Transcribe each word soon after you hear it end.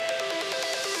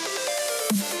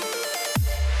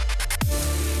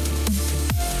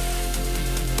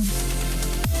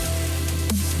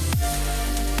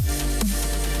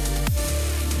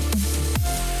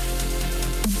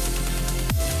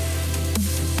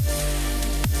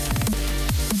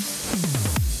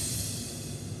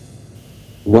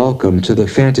Welcome to the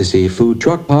Fantasy Food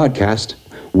Truck Podcast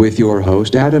with your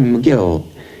host Adam McGill.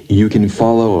 You can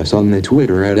follow us on the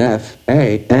Twitter at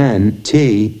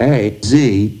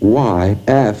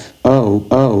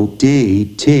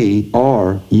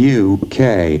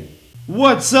FANTAZYFOODTRUK.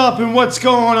 What's up and what's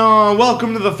going on?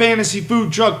 Welcome to the Fantasy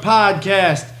Food Truck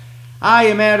Podcast. I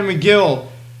am Adam McGill.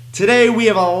 Today we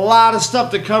have a lot of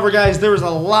stuff to cover, guys. There was a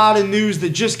lot of news that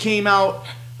just came out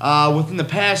within the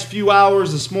past few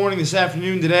hours, this morning, this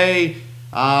afternoon, today.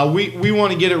 We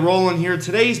want to get it rolling here.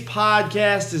 Today's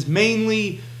podcast is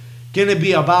mainly going to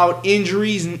be about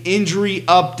injuries and injury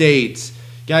updates.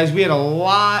 Guys, we had a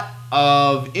lot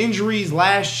of injuries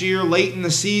last year, late in the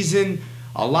season.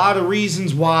 A lot of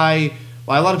reasons why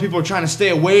a lot of people are trying to stay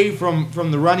away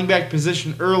from the running back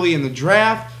position early in the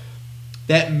draft.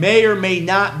 That may or may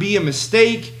not be a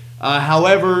mistake.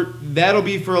 However, that'll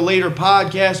be for a later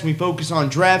podcast when we focus on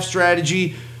draft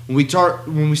strategy, when we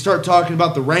start talking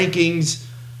about the rankings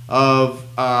of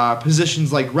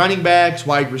positions like running backs,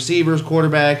 wide receivers,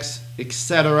 quarterbacks,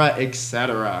 etc.,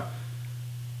 etc.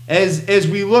 As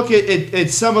we look at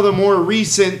some of the more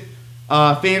recent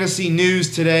fantasy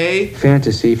news today.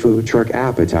 Fantasy Food Truck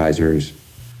Appetizers.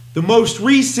 The most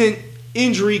recent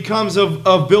injury comes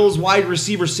of Bills wide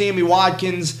receiver Sammy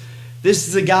Watkins. This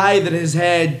is a guy that has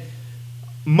had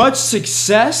much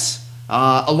success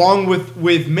along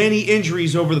with many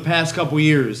injuries over the past couple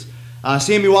years.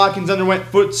 Sammy Watkins underwent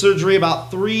foot surgery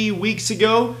about 3 weeks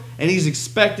ago, and he's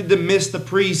expected to miss the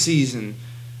preseason.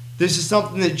 This is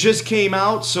something that just came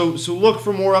out, so look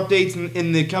for more updates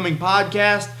in the coming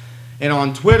podcast and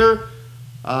on Twitter.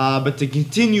 But to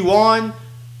continue on,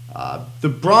 the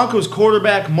Broncos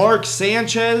quarterback Mark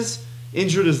Sanchez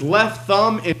injured his left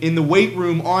thumb in the weight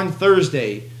room on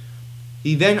Thursday.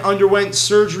 He then underwent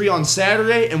surgery on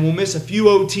Saturday and will miss a few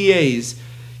OTAs.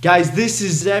 Guys, this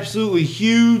is absolutely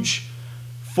huge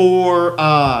for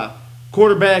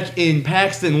quarterback in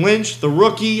Paxton Lynch, the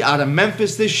rookie out of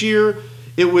Memphis this year.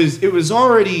 It was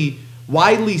already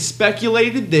widely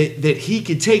speculated that he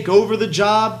could take over the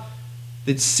job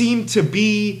that seemed to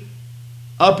be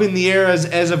up in the air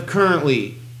as of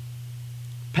currently.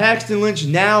 Paxton Lynch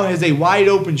now has a wide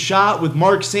open shot with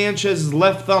Mark Sanchez's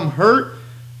left thumb hurt.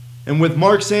 And with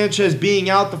Mark Sanchez being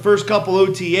out the first couple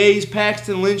OTAs,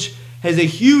 Paxton Lynch has a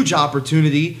huge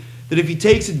opportunity that if he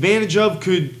takes advantage of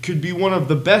could be one of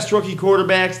the best rookie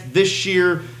quarterbacks this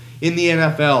year in the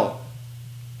NFL.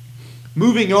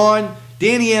 Moving on,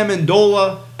 Danny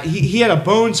Amendola, he had a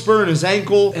bone spur in his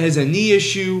ankle, has a knee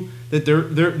issue. That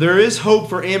there is hope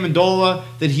for Amendola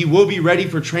that he will be ready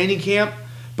for training camp,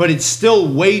 but it's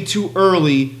still way too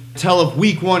early to tell if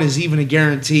week 1 is even a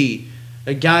guarantee.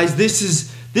 Guys, this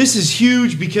is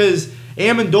huge because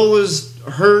Amendola's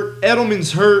hurt,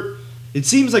 Edelman's hurt. It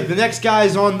seems like the next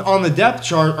guys on the depth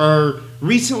chart are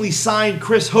recently signed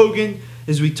Chris Hogan,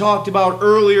 as we talked about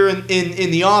earlier in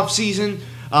the offseason,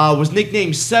 was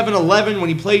nicknamed 7-Eleven when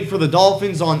he played for the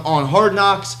Dolphins on Hard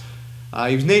Knocks.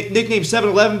 He was nicknamed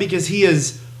 7-Eleven because he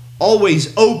is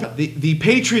always open. The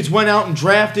Patriots went out and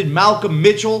drafted Malcolm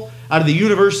Mitchell out of the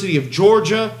University of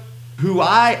Georgia, who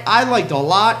I liked a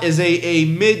lot as a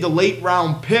mid to late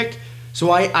round pick.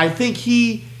 So I think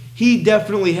he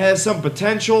definitely has some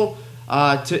potential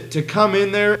to come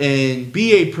in there and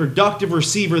be a productive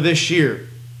receiver this year.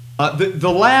 The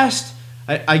last,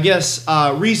 I guess,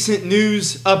 recent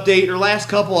news update, or last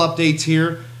couple updates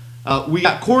here, we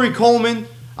got Corey Coleman.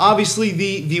 Obviously,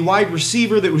 the wide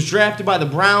receiver that was drafted by the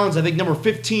Browns, I think number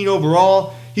 15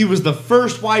 overall. He was the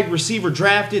first wide receiver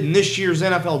drafted in this year's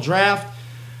NFL draft.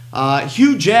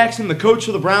 Hugh Jackson, the coach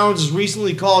of the Browns, has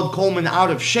recently called Coleman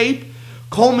out of shape.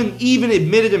 Coleman even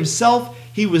admitted himself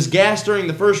he was gassed during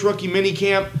the first rookie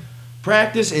minicamp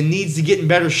practice and needs to get in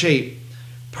better shape.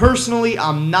 Personally,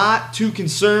 I'm not too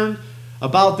concerned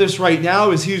about this right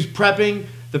now, as he was prepping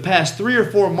the past 3 or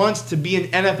 4 months to be in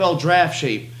NFL draft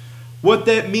shape. What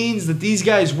that means that these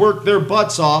guys work their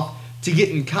butts off to get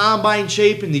in combine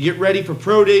shape and to get ready for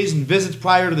pro days and visits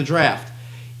prior to the draft.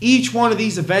 Each one of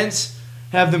these events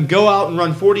have them go out and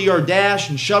run 40-yard dash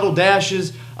and shuttle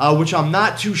dashes, which I'm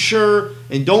not too sure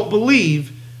and don't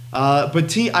believe.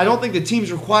 But I don't think the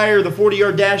teams require the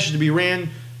 40-yard dashes to be ran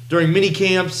during mini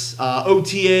camps,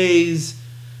 OTAs,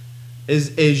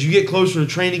 as you get closer to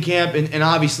training camp and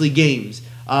obviously games.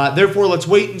 Therefore, let's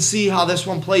wait and see how this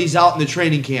one plays out in the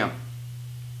training camp.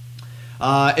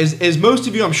 As most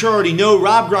of you, I'm sure, already know,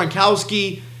 Rob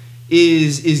Gronkowski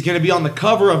is going to be on the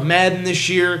cover of Madden this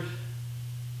year.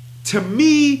 To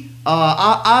me,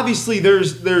 obviously,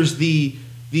 there's the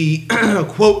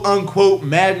quote-unquote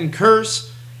Madden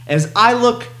curse. As I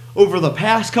look over the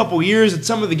past couple years at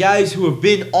some of the guys who have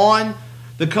been on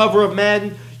the cover of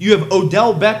Madden. You have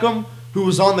Odell Beckham, who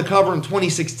was on the cover in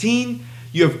 2016.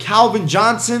 You have Calvin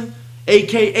Johnson,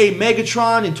 a.k.a.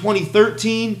 Megatron, in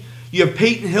 2013. You have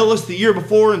Peyton Hillis the year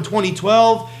before in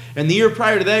 2012. And the year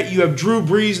prior to that, you have Drew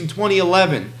Brees in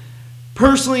 2011.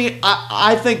 Personally,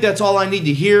 I think that's all I need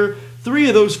to hear. 3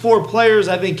 of those 4 players,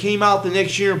 I think, came out the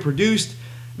next year and produced,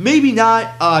 maybe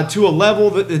not to a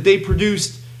level that they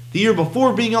produced the year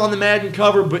before being on the Madden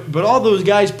cover, but all those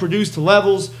guys produced to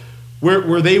levels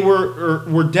where they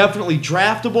were definitely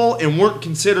draftable and weren't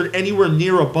considered anywhere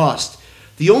near a bust.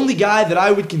 The only guy that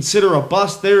I would consider a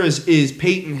bust there is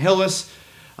Peyton Hillis,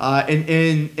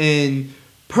 and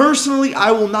personally,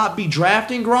 I will not be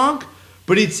drafting Gronk,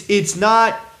 but it's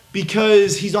not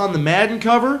because he's on the Madden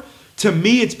cover. To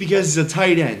me, it's because he's a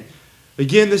tight end.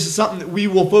 Again, this is something that we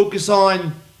will focus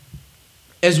on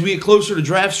as we get closer to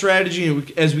draft strategy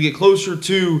and as we get closer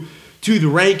to the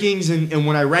rankings and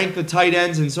when I rank the tight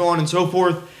ends and so on and so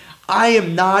forth. I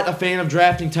am not a fan of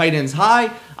drafting tight ends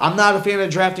high. I'm not a fan of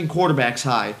drafting quarterbacks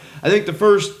high. I think the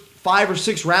first 5 or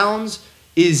 6 rounds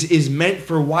is meant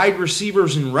for wide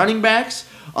receivers and running backs,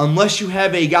 unless you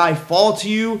have a guy fall to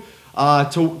you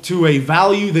to a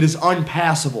value that is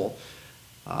unpassable.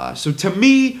 So to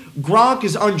me, Gronk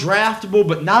is undraftable,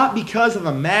 but not because of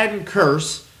a Madden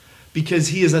curse, because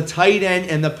he is a tight end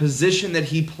and the position that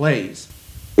he plays.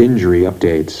 Injury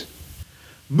updates.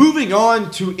 Moving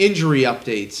on to injury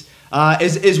updates.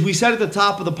 As we said at the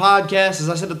top of the podcast, as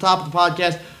I said at the top of the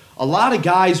podcast, a lot of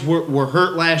guys were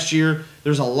hurt last year.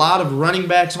 There's a lot of running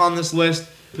backs on this list,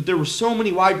 but there were so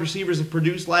many wide receivers that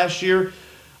produced last year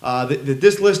that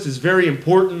this list is very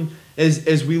important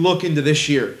as we look into this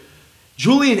year.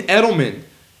 Julian Edelman.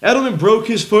 Edelman broke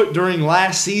his foot during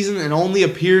last season and only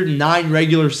appeared in 9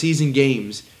 regular season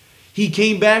games. He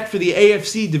came back for the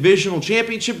AFC Divisional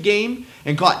Championship game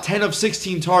and caught 10 of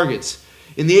 16 targets.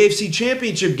 In the AFC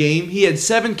Championship game, he had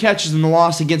 7 catches in the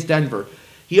loss against Denver.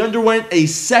 He underwent a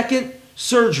second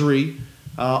surgery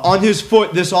on his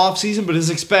foot this offseason, but is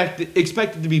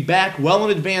expected to be back well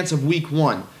in advance of Week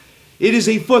 1. It is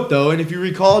a foot, though, and if you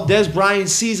recall Dez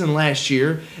Bryant's season last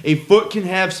year, a foot can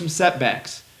have some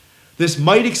setbacks. This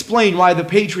might explain why the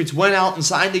Patriots went out and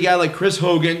signed a guy like Chris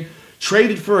Hogan,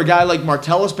 traded for a guy like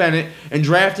Martellus Bennett, and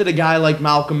drafted a guy like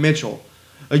Malcolm Mitchell.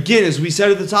 Again, as we said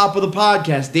at the top of the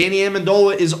podcast, Danny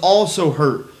Amendola is also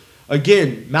hurt.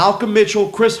 Again, Malcolm Mitchell,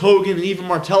 Chris Hogan, and even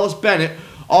Martellus Bennett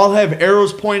all have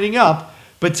arrows pointing up,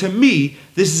 but to me,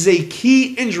 this is a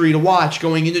key injury to watch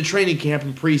going into training camp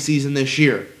and preseason this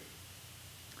year.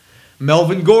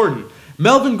 Melvin Gordon.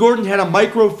 Melvin Gordon had a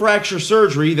microfracture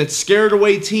surgery that scared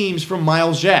away teams from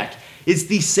Myles Jack. It's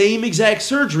the same exact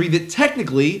surgery that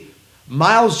technically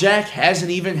Myles Jack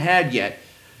hasn't even had yet.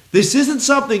 This isn't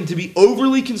something to be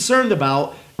overly concerned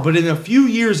about, but in a few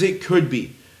years it could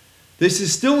be. This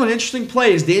is still an interesting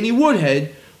play as Danny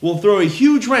Woodhead will throw a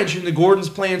huge wrench into Gordon's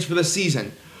plans for the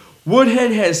season.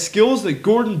 Woodhead has skills that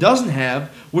Gordon doesn't have,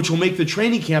 which will make the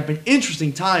training camp an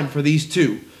interesting time for these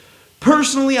two.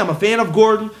 Personally, I'm a fan of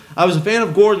Gordon. I was a fan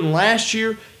of Gordon last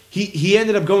year. He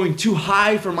ended up going too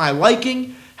high for my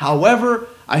liking. However,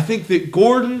 I think that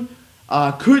Gordon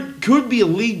could be a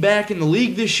league back in the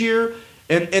league this year,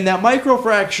 and that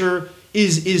microfracture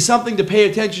is something to pay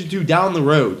attention to down the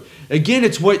road. Again,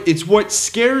 it's what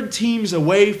scared teams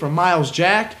away from Myles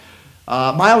Jack.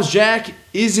 Myles Jack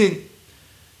isn't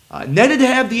netted to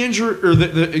have the injury or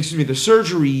the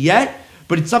surgery yet,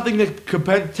 but it's something that could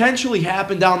potentially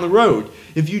happen down the road.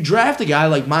 If you draft a guy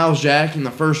like Myles Jack in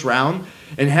the first round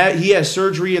and he has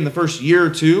surgery in the first year or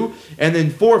two, and then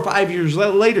 4 or 5 years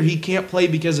later he can't play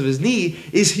because of his knee,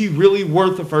 is he really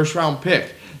worth a first-round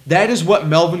pick? That is what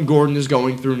Melvin Gordon is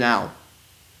going through now.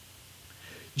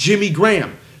 Jimmy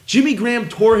Graham. Jimmy Graham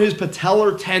tore his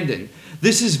patellar tendon.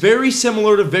 This is very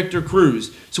similar to Victor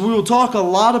Cruz. So we will talk a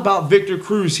lot about Victor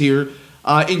Cruz here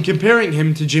in comparing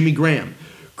him to Jimmy Graham.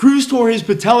 Cruz tore his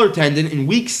patellar tendon in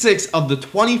Week 6 of the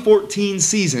 2014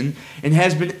 season and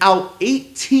has been out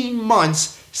 18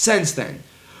 months since then.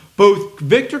 Both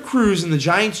Victor Cruz and the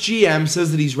Giants GM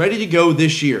says that he's ready to go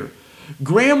this year.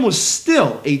 Graham was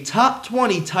still a top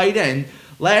 20 tight end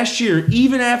last year,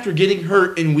 even after getting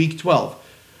hurt in Week 12.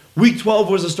 Week 12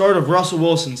 was the start of Russell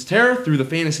Wilson's tear through the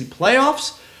fantasy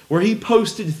playoffs, where he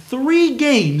posted 3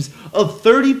 games of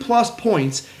 30-plus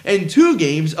points and 2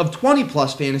 games of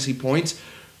 20-plus fantasy points.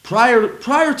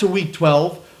 Prior to Week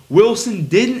 12, Wilson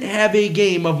didn't have a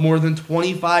game of more than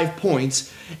 25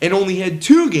 points and only had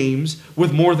 2 games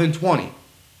with more than 20.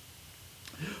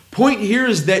 Point here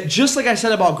is that, just like I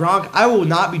said about Gronk, I will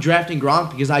not be drafting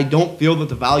Gronk because I don't feel that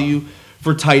the value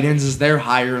for tight ends is there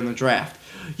higher in the draft.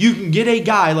 You can get a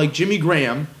guy like Jimmy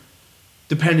Graham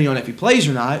depending on if he plays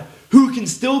or not, who can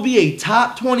still be a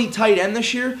top 20 tight end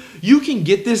this year, you can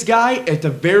get this guy at the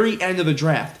very end of the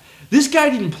draft. This guy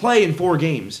didn't play in 4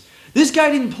 games. This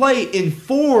guy didn't play in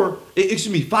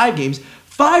 5 games.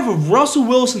 5 of Russell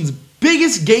Wilson's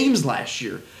biggest games last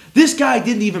year. This guy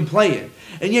didn't even play in.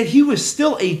 And yet he was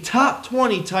still a top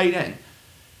 20 tight end.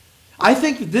 I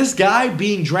think that this guy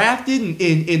being drafted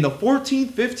in the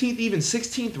 14th, 15th, even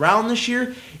 16th round this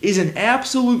year is an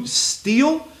absolute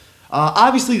steal.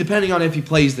 Obviously, depending on if he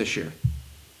plays this year.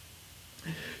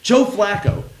 Joe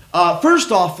Flacco.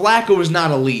 First off, Flacco is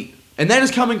not elite. And that is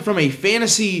coming from a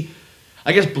fantasy,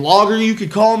 I guess, blogger you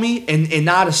could call me, and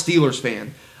not a Steelers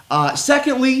fan.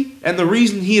 Secondly, and the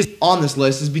reason he is on this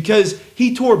list is because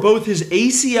he tore both his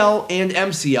ACL and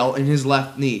MCL in his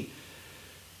left knee.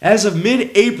 As of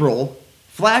mid-April,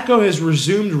 Flacco has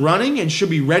resumed running and should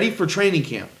be ready for training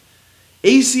camp.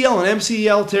 ACL and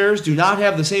MCL tears do not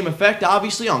have the same effect,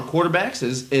 obviously, on quarterbacks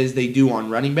as they do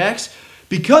on running backs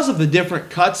because of the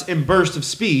different cuts and bursts of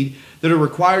speed that are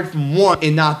required from one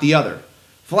and not the other.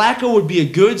 Flacco would be a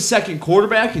good second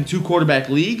quarterback in 2 quarterback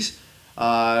leagues.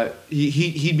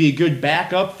 He'd be a good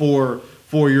backup for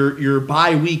your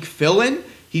bye week fill-in.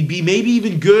 He'd be maybe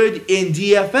even good in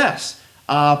DFS.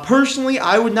 Personally,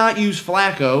 I would not use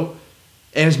Flacco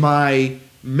as my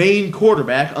main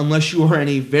quarterback unless you are in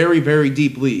a very, very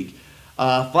deep league.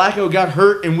 Flacco got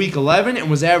hurt in Week 11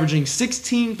 and was averaging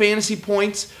 16 fantasy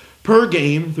points per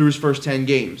game through his first 10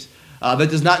 games. That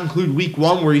does not include Week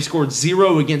 1 where he scored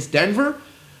 0 against Denver.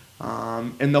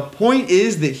 And the point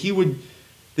is that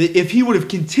if he would have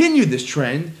continued this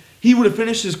trend, he would have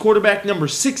finished as quarterback number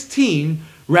 16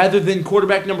 rather than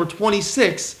quarterback number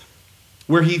 26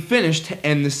 where he finished to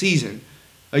end the season.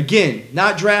 Again,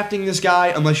 not drafting this guy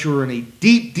unless you're in a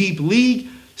deep, deep league,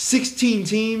 16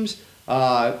 teams,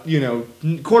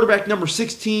 quarterback number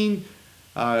 16,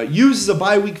 uses a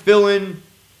bye week fill-in.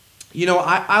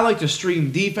 I like to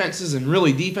stream defenses and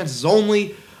really defenses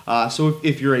only. So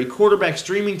if you're a quarterback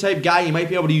streaming type guy, you might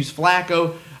be able to use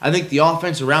Flacco. I think the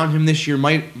offense around him this year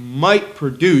might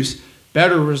produce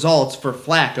better results for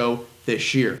Flacco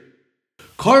this year.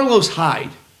 Carlos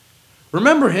Hyde.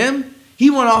 Remember him? He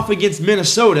went off against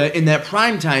Minnesota in that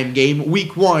primetime game,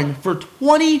 Week 1, for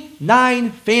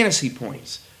 29 fantasy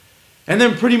points. And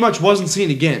then pretty much wasn't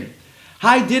seen again.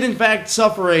 Hyde did in fact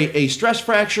suffer a stress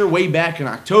fracture way back in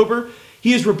October.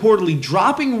 He is reportedly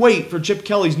dropping weight for Chip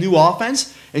Kelly's new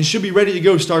offense and should be ready to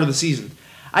go start of the season.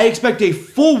 I expect a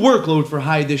full workload for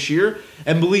Hyde this year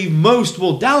and believe most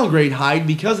will downgrade Hyde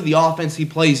because of the offense he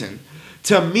plays in.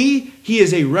 To me, he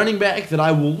is a running back that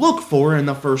I will look for in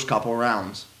the first couple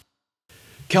rounds.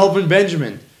 Kelvin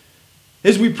Benjamin.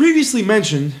 As we previously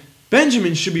mentioned,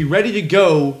 Benjamin should be ready to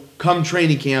go come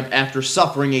training camp after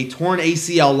suffering a torn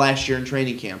ACL last year in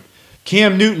training camp.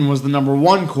 Cam Newton was the number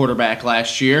 1 quarterback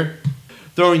last year,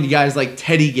 throwing to guys like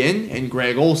Teddy Ginn and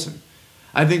Greg Olsen.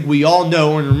 I think we all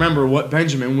know and remember what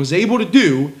Benjamin was able to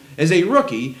do as a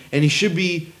rookie, and he should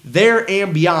be there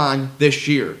and beyond this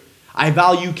year. I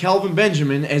value Kelvin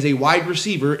Benjamin as a wide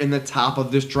receiver in the top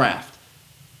of this draft.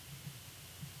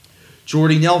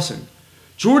 Jordy Nelson.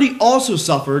 Jordy also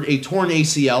suffered a torn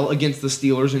ACL against the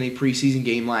Steelers in a preseason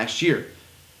game last year.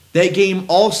 That game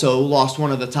also lost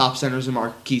one of the top centers in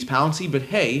Marquise Pouncey, but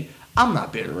hey, I'm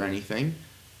not bitter or anything.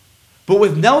 But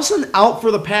with Nelson out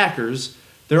for the Packers,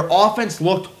 their offense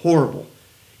looked horrible.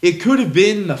 It could have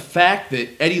been the fact that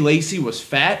Eddie Lacy was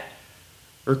fat,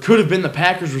 or could have been the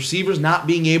Packers receivers not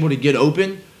being able to get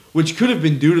open, which could have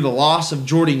been due to the loss of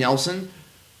Jordy Nelson,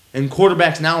 and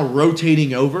quarterbacks now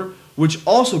rotating over, which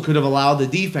also could have allowed the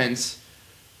defense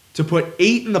to put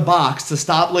 8 in the box to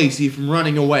stop Lacy from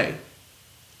running away.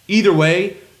 Either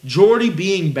way, Jordy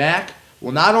being back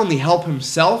will not only help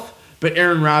himself, but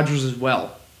Aaron Rodgers as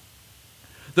well.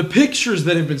 The pictures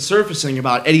that have been surfacing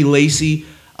about Eddie Lacy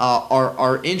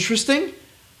are interesting,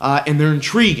 and they're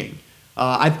intriguing.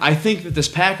 I think that this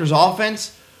Packers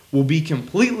offense will be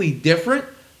completely different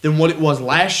than what it was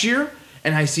last year.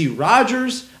 And I see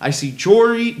Rodgers, I see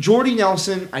Jordy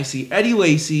Nelson, I see Eddie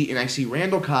Lacy, and I see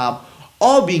Randall Cobb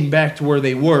all being back to where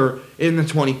they were in the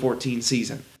 2014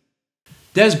 season.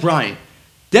 Dez Bryant.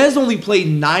 Dez only played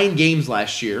 9 games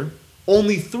last year,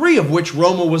 only 3 of which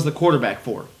Romo was the quarterback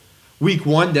for. Week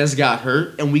 1, Dez got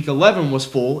hurt, and Week 11 was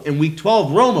full, and Week 12,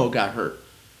 Romo got hurt.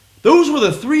 Those were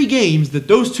the 3 games that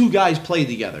those 2 guys played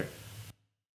together.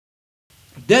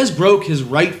 Dez broke his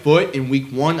right foot in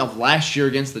Week 1 of last year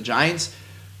against the Giants,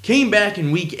 came back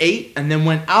in Week 8, and then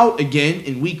went out again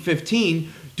in Week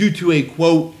 15 due to a,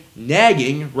 quote,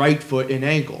 nagging right foot and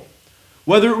ankle.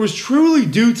 Whether it was truly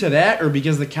due to that or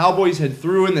because the Cowboys had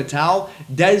threw in the towel,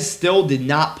 Dez still did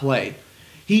not play.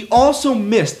 He also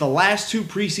missed the last 2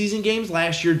 preseason games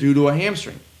last year due to a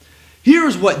hamstring. Here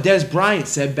is what Dez Bryant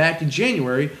said back in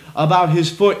January about his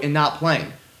foot and not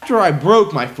playing. After I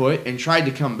broke my foot and tried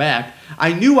to come back,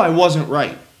 I knew I wasn't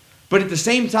right. But at the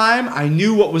same time, I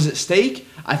knew what was at stake.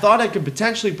 I thought I could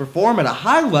potentially perform at a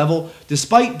high level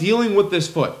despite dealing with this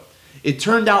foot. It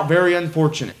turned out very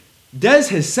unfortunate. Dez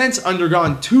has since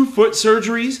undergone 2 foot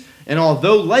surgeries, and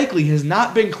although likely has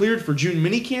not been cleared for June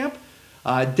minicamp,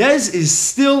 Dez is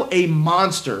still a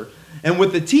monster. And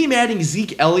with the team adding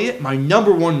Zeke Elliott, my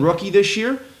number 1 rookie this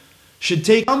year, should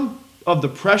take some of the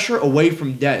pressure away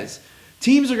from Dez.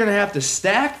 Teams are going to have to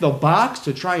stack the box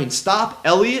to try and stop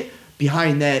Elliott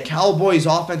behind that Cowboys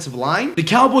offensive line. The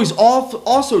Cowboys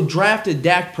also drafted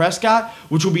Dak Prescott,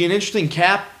 which will be an interesting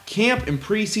camp and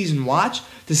preseason watch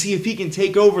to see if he can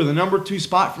take over the number 2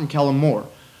 spot from Kellen Moore.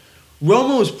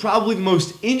 Romo is probably the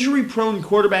most injury-prone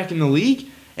quarterback in the league,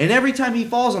 and every time he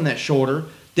falls on that shoulder,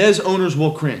 Dez owners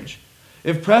will cringe.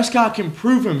 If Prescott can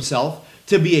prove himself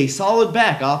to be a solid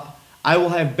backup, I will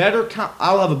have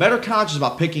a better conscience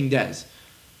about picking Dez.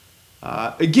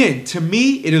 Again, to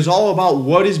me, it is all about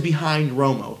what is behind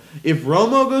Romo. If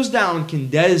Romo goes down, can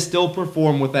Dez still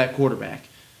perform with that quarterback?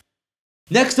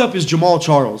 Next up is Jamaal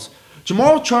Charles.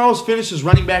 Jamaal Charles finished as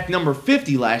running back number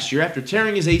 50 last year after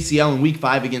tearing his ACL in Week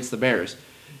 5 against the Bears.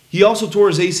 He also tore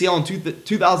his ACL in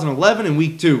 2011 in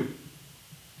Week 2.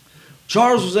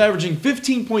 Charles was averaging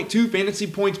 15.2 fantasy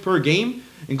points per game,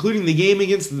 including the game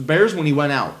against the Bears when he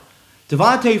went out.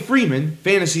 Devontae Freeman,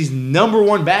 fantasy's number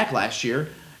 1 back last year,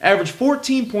 averaged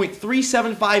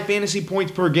 14.375 fantasy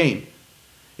points per game.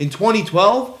 In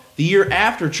 2012, the year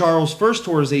after Charles first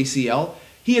tore his ACL,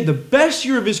 he had the best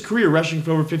year of his career rushing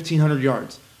for over 1,500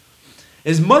 yards.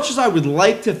 As much as I would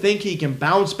like to think he can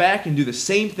bounce back and do the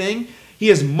same thing, he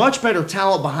has much better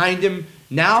talent behind him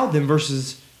now than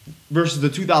versus the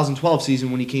 2012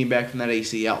 season when he came back from that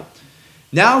ACL.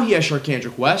 Now he has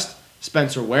Charcandrick West,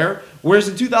 Spencer Ware, whereas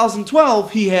in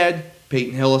 2012 he had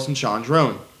Peyton Hillis and Sean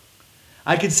Drone.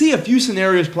 I could see a few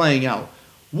scenarios playing out.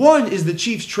 One is the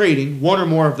Chiefs trading 1 or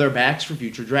more of their backs for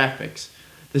future draft picks.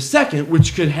 The second,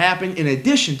 which could happen in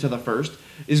addition to the first,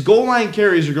 is goal line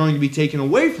carries are going to be taken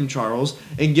away from Charles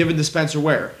and given to Spencer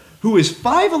Ware, who is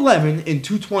 5'11 and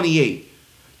 228.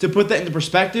 To put that into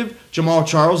perspective, Jamaal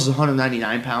Charles is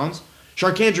 199 pounds,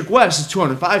 Charcandrick West is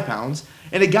 205 pounds,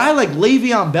 and a guy like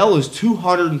Le'Veon Bell is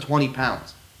 220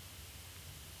 pounds.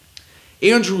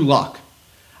 Andrew Luck.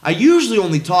 I usually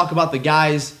only talk about the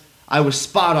guys I was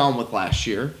spot on with last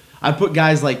year. I put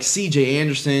guys like C.J.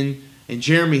 Anderson and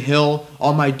Jeremy Hill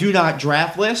on my do not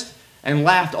draft list and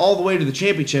laughed all the way to the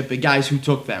championship at guys who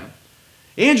took them.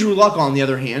 Andrew Luck, on the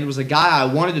other hand, was a guy I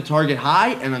wanted to target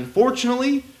high, and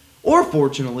unfortunately, or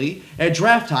fortunately, at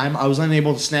draft time, I was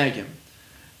unable to snag him.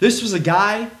 This was a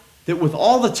guy that with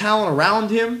all the talent around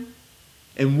him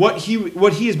and what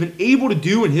he has been able to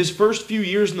do in his first few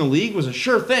years in the league was a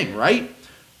sure thing, right?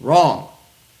 Wrong.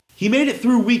 He made it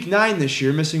through Week 9 this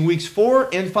year, missing Weeks 4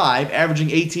 and 5,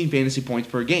 averaging 18 fantasy points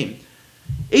per game.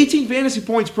 18 fantasy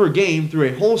points per game through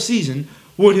a whole season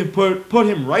would have put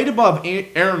him right above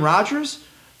Aaron Rodgers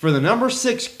for the number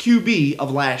 6 QB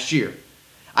of last year.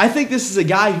 I think this is a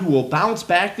guy who will bounce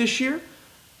back this year.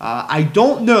 I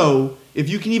don't know if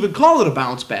you can even call it a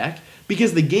bounce back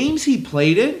because the games he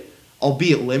played in,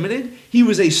 albeit limited, he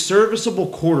was a serviceable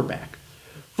quarterback.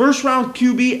 First round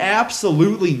QB,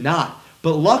 absolutely not.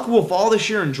 But Luck will fall this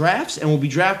year in drafts and will be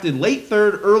drafted late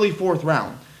 3rd, early 4th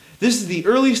round. This is the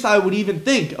earliest I would even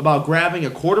think about grabbing a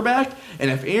quarterback,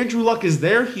 and if Andrew Luck is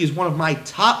there, he is one of my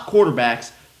top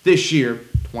quarterbacks this year,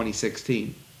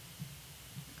 2016.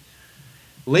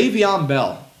 Le'Veon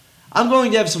Bell. I'm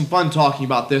going to have some fun talking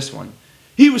about this one.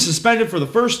 He was suspended for the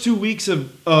first 2 weeks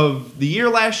of the year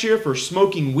last year for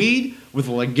smoking weed with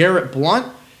LeGarrette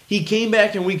Blount. He came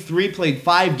back in Week 3, played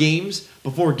 5 games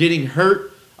before getting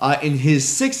hurt in his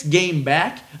 6th game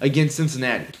back against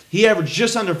Cincinnati. He averaged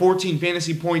just under 14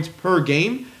 fantasy points per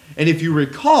game, and if you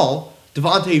recall,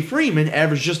 Devontae Freeman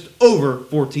averaged just over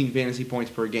 14 fantasy points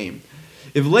per game.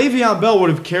 If Le'Veon Bell would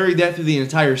have carried that through the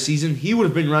entire season, he would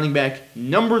have been running back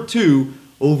number 2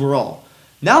 overall.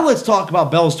 Now let's talk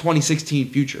about Bell's 2016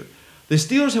 future. The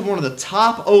Steelers have one of the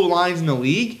top O-lines in the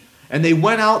league, and they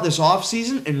went out this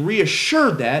offseason and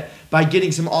reassured that by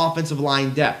getting some offensive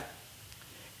line depth.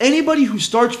 Anybody who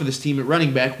starts for this team at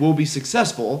running back will be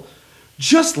successful,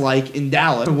 just like in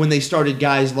Dallas when they started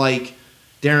guys like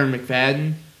Darren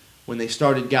McFadden, when they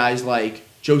started guys like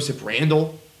Joseph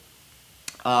Randle.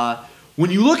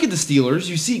 When you look at the Steelers,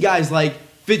 you see guys like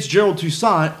Fitzgerald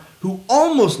Toussaint, who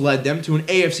almost led them to an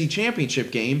AFC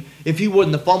Championship game if he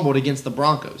wouldn't have fumbled against the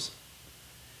Broncos.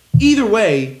 Either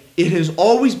way, it has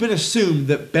always been assumed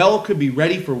that Bell could be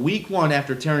ready for Week 1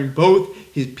 after tearing both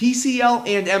his PCL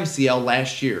and MCL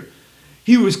last year.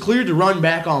 He was cleared to run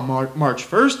back on March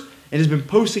 1st and has been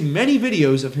posting many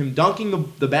videos of him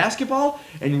dunking the basketball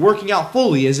and working out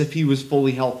fully as if he was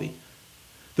fully healthy.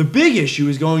 The big issue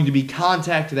is going to be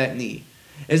contact to that knee.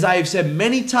 As I have said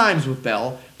many times with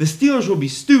Bell, the Steelers will be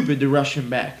stupid to rush him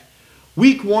back.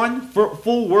 Week 1,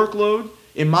 full workload,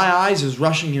 in my eyes, is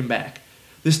rushing him back.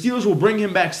 The Steelers will bring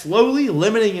him back slowly,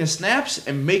 limiting his snaps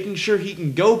and making sure he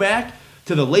can go back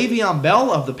to the Le'Veon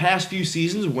Bell of the past few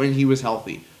seasons when he was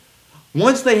healthy.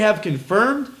 Once they have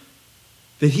confirmed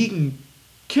that he can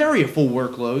carry a full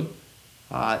workload,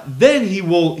 then he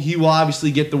will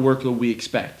obviously get the workload we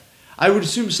expect. I would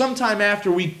assume sometime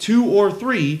after week 2 or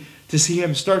 3 to see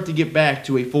him start to get back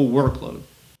to a full workload.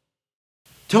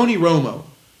 Tony Romo.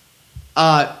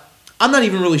 I'm not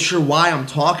even really sure why I'm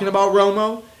talking about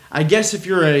Romo. I guess if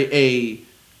you're in a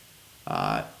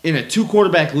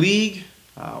 2-quarterback league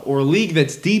or a league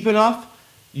that's deep enough,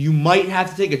 you might have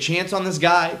to take a chance on this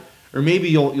guy, or maybe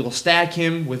you'll stack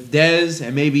him with Dez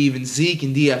and maybe even Zeke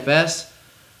in DFS.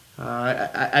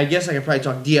 I guess I could probably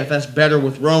talk DFS better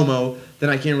with Romo than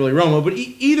I can really Romo, but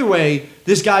either way,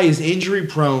 this guy is injury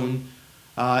prone,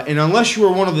 and unless you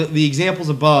were one of the examples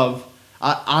above,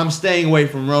 I'm staying away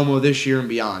from Romo this year and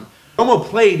beyond. Romo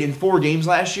played in 4 games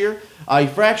last year. He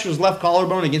fractured his left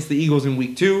collarbone against the Eagles in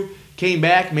Week 2, came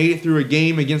back, made it through a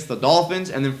game against the Dolphins,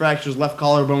 and then fractured his left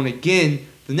collarbone again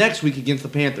the next week against the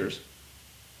Panthers.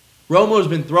 Romo has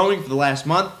been throwing for the last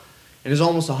month and is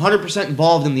almost 100%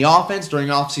 involved in the offense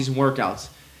during off-season workouts.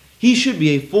 He should be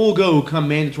a full go come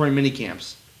mandatory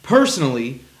minicamps.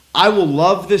 Personally, I will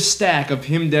love this stack of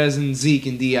him, Dez, and Zeke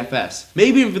in DFS.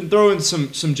 Maybe even throw in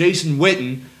some Jason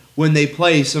Witten when they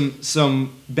play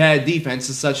some bad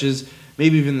defenses, such as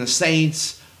maybe even the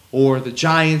Saints or the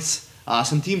Giants,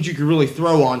 some teams you could really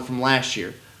throw on from last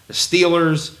year. The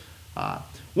Steelers.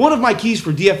 One of my keys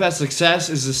for DFS success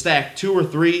is to stack 2 or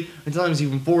 3, and sometimes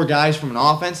even 4 guys from an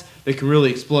offense that can really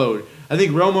explode. I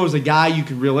think Romo is a guy you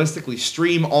can realistically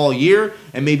stream all year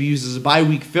and maybe use as a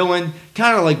bye-week fill-in,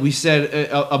 kind of like we said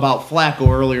about Flacco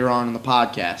earlier on in the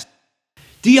podcast.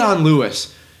 Dion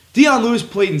Lewis. Dion Lewis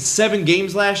played in 7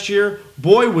 games last year.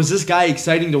 Boy, was this guy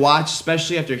exciting to watch,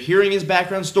 especially after hearing his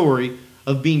background story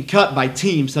of being cut by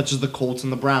teams such as the Colts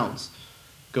and the Browns.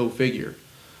 Go figure.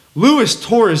 Lewis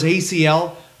tore his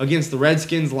ACL against the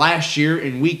Redskins last year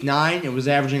in Week 9 and was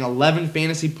averaging 11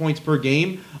 fantasy points per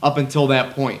game up until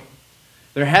that point.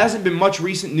 There hasn't been much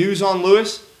recent news on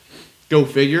Lewis, go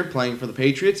figure, playing for the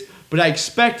Patriots, but I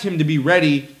expect him to be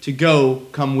ready to go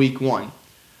come Week 1.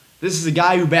 This is a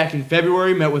guy who back in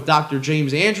February met with Dr.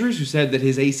 James Andrews, who said that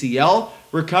his ACL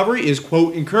recovery is,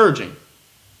 quote, encouraging.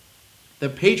 The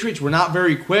Patriots were not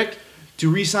very quick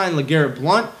to re-sign LeGarrette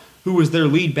Blount, who was their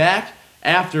lead back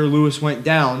after Lewis went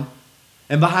down.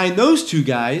 And behind those 2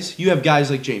 guys, you have guys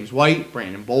like James White,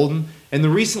 Brandon Bolden, and the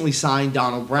recently signed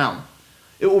Donald Brown.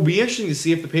 It will be interesting to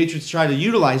see if the Patriots try to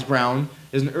utilize Brown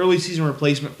as an early season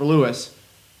replacement for Lewis,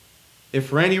 if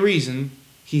for any reason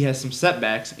he has some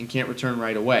setbacks and can't return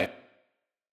right away.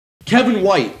 Kevin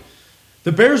White.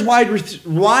 The Bears'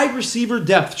 wide receiver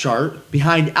depth chart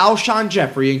behind Alshon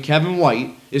Jeffrey and Kevin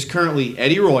White is currently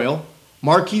Eddie Royal,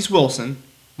 Marquise Wilson,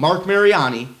 Mark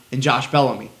Mariani, and Josh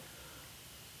Bellamy.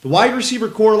 The wide receiver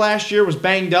core last year was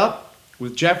banged up,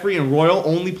 with Jeffrey and Royal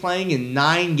only playing in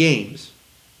 9 games.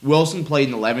 Wilson played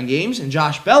in 11 games, and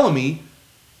Josh Bellamy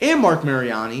and Mark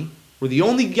Mariani were the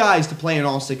only guys to play in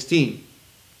all 16.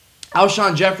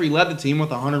 Alshon Jeffrey led the team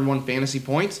with 101 fantasy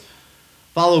points,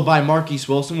 followed by Marquise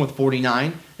Wilson with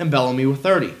 49 and Bellamy with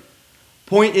 30.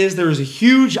 Point is, there is a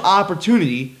huge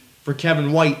opportunity for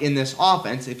Kevin White in this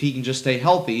offense if he can just stay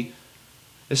healthy,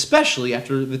 especially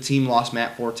after the team lost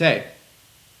Matt Forte.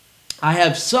 I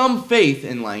have some faith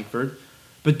in Langford,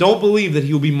 but don't believe that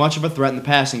he will be much of a threat in the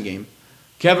passing game.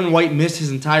 Kevin White missed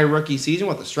his entire rookie season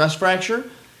with a stress fracture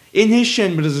in his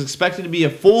shin, but is expected to be a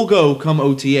full go come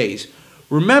OTAs.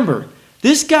 Remember,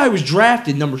 this guy was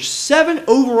drafted number 7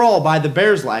 overall by the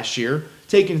Bears last year,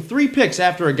 taking 3 picks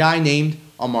after a guy named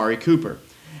Amari Cooper,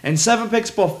 and 7 picks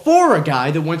before a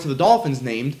guy that went to the Dolphins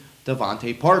named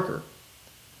Devontae Parker.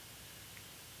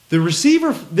 The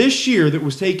receiver this year that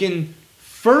was taken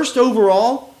first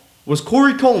overall was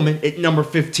Corey Coleman at number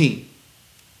 15.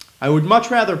 I would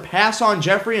much rather pass on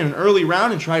Jeffrey in an early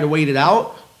round and try to wait it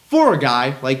out for a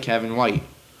guy like Kevin White.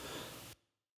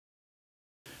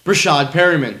 Breshad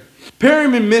Perriman.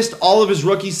 Perriman missed all of his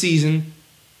rookie season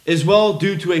as well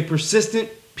due to a persistent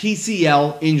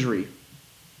PCL injury.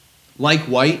 Like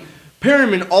White,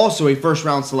 Perriman also a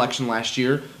first-round selection last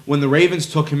year when the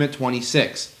Ravens took him at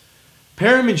 26.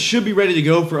 Perriman should be ready to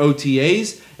go for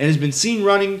OTAs and has been seen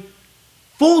running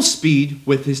full speed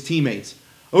with his teammates.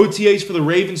 OTAs for the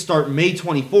Ravens start May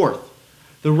 24th.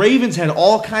 The Ravens had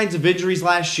all kinds of injuries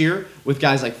last year with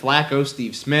guys like Flacco,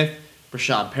 Steve Smith,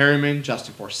 Rashad Perriman,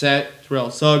 Justin Forsett, Terrell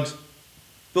Suggs.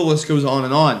 The list goes on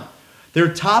and on.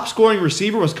 Their top scoring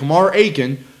receiver was Kamar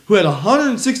Aiken, who had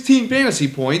 116 fantasy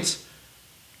points.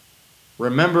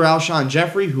 Remember Alshon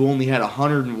Jeffrey, who only had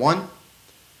 101?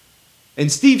 And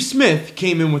Steve Smith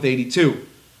came in with 82.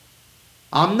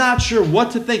 I'm not sure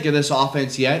what to think of this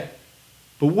offense yet,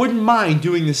 but wouldn't mind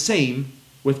doing the same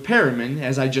with Perriman,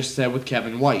 as I just said with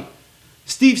Kevin White.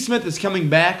 Steve Smith is coming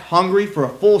back hungry for a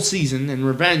full season and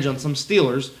revenge on some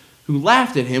Steelers who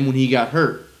laughed at him when he got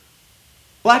hurt.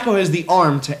 Flacco has the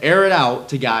arm to air it out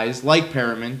to guys like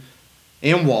Perriman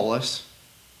and Wallace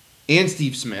and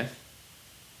Steve Smith.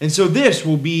 And so this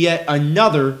will be yet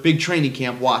another big training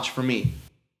camp watch for me.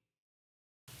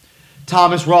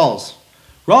 Thomas Rawls.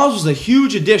 Rawls was a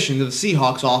huge addition to the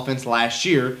Seahawks offense last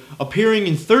year, appearing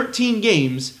in 13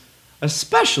 games,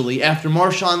 especially after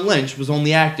Marshawn Lynch was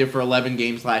only active for 11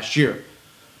 games last year.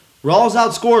 Rawls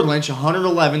outscored Lynch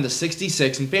 111 to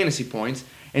 66 in fantasy points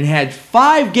and had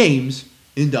 5 games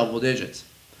in double digits.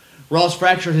 Rawls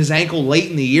fractured his ankle late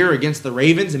in the year against the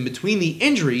Ravens, and between the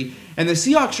injury and the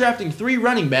Seahawks drafting 3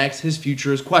 running backs, his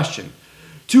future is questioned.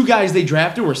 2 guys they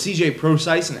drafted were CJ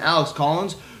Prosise and Alex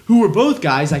Collins, who were both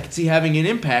guys I could see having an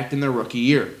impact in their rookie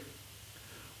year.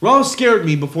 Rawls scared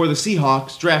me before the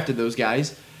Seahawks drafted those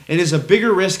guys, and is a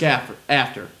bigger risk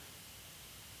after.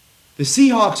 The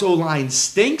Seahawks O-line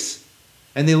stinks,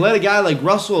 and they let a guy like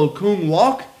Russell Okung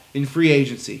walk in free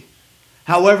agency.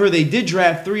 However, they did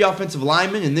draft 3 offensive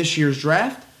linemen in this year's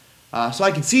draft, so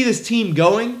I can see this team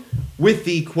going with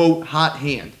the, quote, hot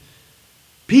hand.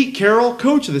 Pete Carroll,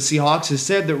 coach of the Seahawks, has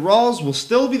said that Rawls will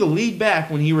still be the lead back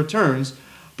when he returns,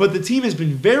 but the team has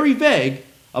been very vague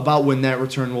about when that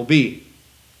return will be.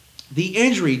 The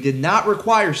injury did not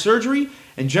require surgery,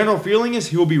 and general feeling is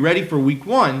he will be ready for week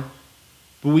 1,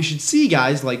 but we should see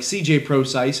guys like CJ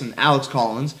Prosise and Alex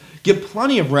Collins get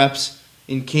plenty of reps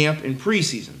in camp and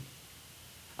preseason.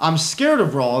 I'm scared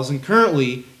of Rawls, and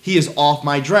currently he is off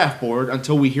my draft board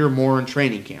until we hear more in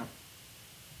training camp.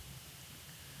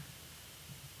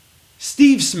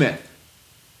 Steve Smith.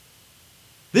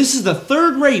 This is the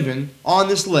 3rd Raven on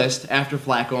this list after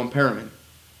Flacco and Perriman.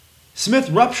 Smith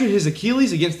ruptured his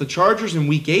Achilles against the Chargers in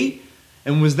Week 8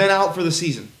 and was then out for the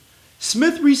season.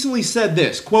 Smith recently said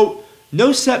this, quote,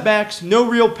 "No setbacks, no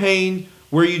real pain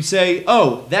where you'd say,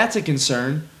 oh, that's a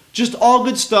concern. Just all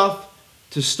good stuff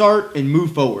to start and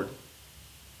move forward."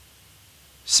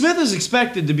 Smith is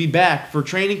expected to be back for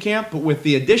training camp, but with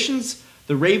the additions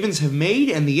the Ravens have made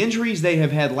and the injuries they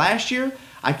have had last year,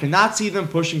 I cannot see them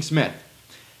pushing Smith.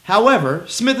 However,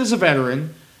 Smith is a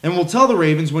veteran and will tell the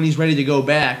Ravens when he's ready to go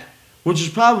back, which is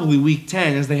probably week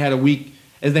 10 as they had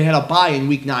a bye in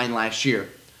week 9 last year.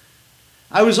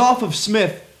 I was off of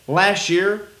Smith last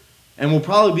year and will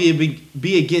probably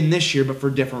be again this year, but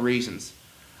for different reasons.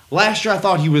 Last year I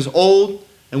thought he was old,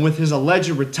 and with his alleged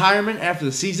retirement after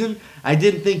the season, I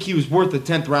didn't think he was worth the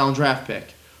 10th round draft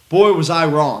pick. Boy, was I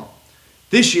wrong.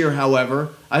 This year, however,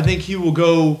 I think he will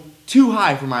go too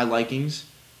high for my likings.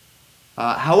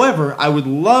 However, I would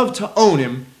love to own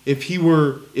him if he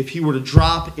were to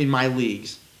drop in my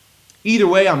leagues. Either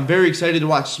way, I'm very excited to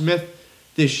watch Smith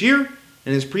this year,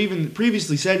 and as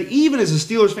previously said, even as a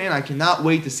Steelers fan, I cannot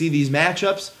wait to see these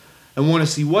matchups and want to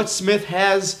see what Smith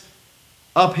has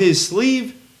up his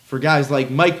sleeve for guys like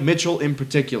Mike Mitchell in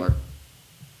particular.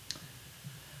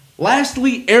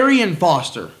 Lastly, Arian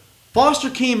Foster. Foster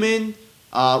came in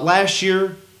last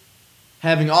year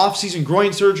having off-season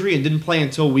groin surgery and didn't play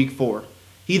until week 4.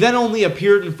 He then only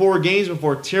appeared in 4 games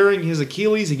before tearing his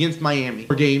Achilles against Miami.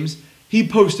 4 games, he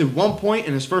posted 1 point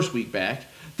in his first week back,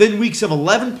 then weeks of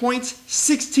 11 points,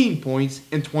 16 points,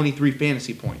 and 23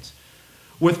 fantasy points.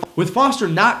 With Foster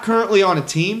not currently on a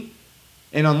team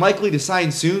and unlikely to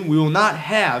sign soon, we will not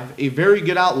have a very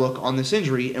good outlook on this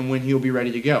injury and when he'll be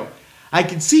ready to go. I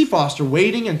can see Foster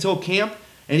waiting until camp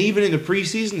and even into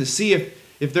preseason to see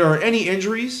if there are any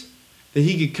injuries that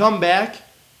he could come back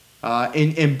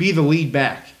and be the lead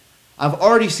back. I've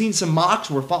already seen some mocks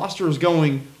where Foster is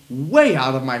going way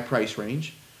out of my price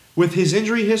range. With his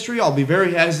injury history, I'll be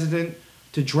very hesitant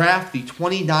to draft the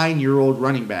 29-year-old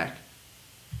running back.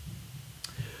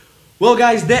 Well,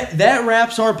 guys, that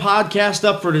wraps our podcast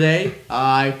up for today.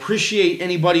 I appreciate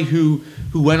anybody who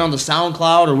went on to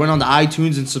SoundCloud or went on to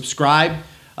iTunes and subscribed.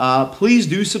 Please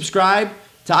do subscribe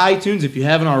to iTunes if you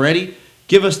haven't already.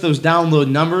 Give us those download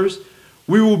numbers.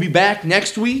 We will be back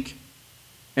next week,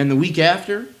 and the week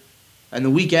after, and the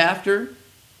week after,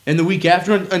 and the week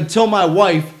after until my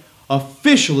wife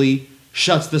officially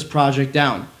shuts this project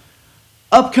down.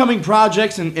 Upcoming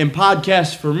projects and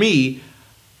podcasts for me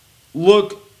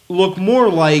look more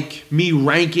like me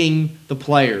ranking the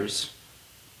players.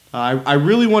 I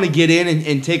really want to get in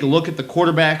and take a look at the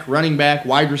quarterback, running back,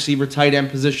 wide receiver, tight end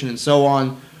position, and so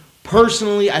on.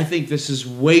 Personally, I think this is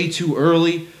way too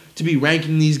early to be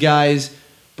ranking these guys,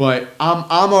 but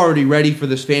I'm already ready for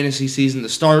this fantasy season to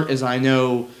start, as I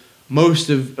know most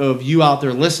of you out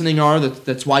there listening are.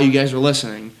 That's why you guys are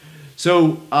listening.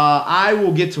 So I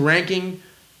will get to ranking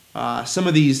some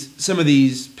of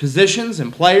these positions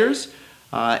and players,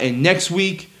 and next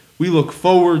week we look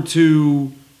forward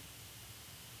to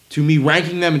me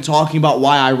ranking them and talking about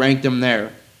why I ranked them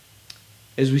there.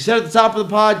 As we said at the top of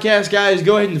the podcast, guys,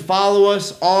 go ahead and follow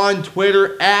us on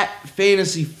Twitter at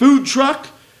Fantasy Food Truck.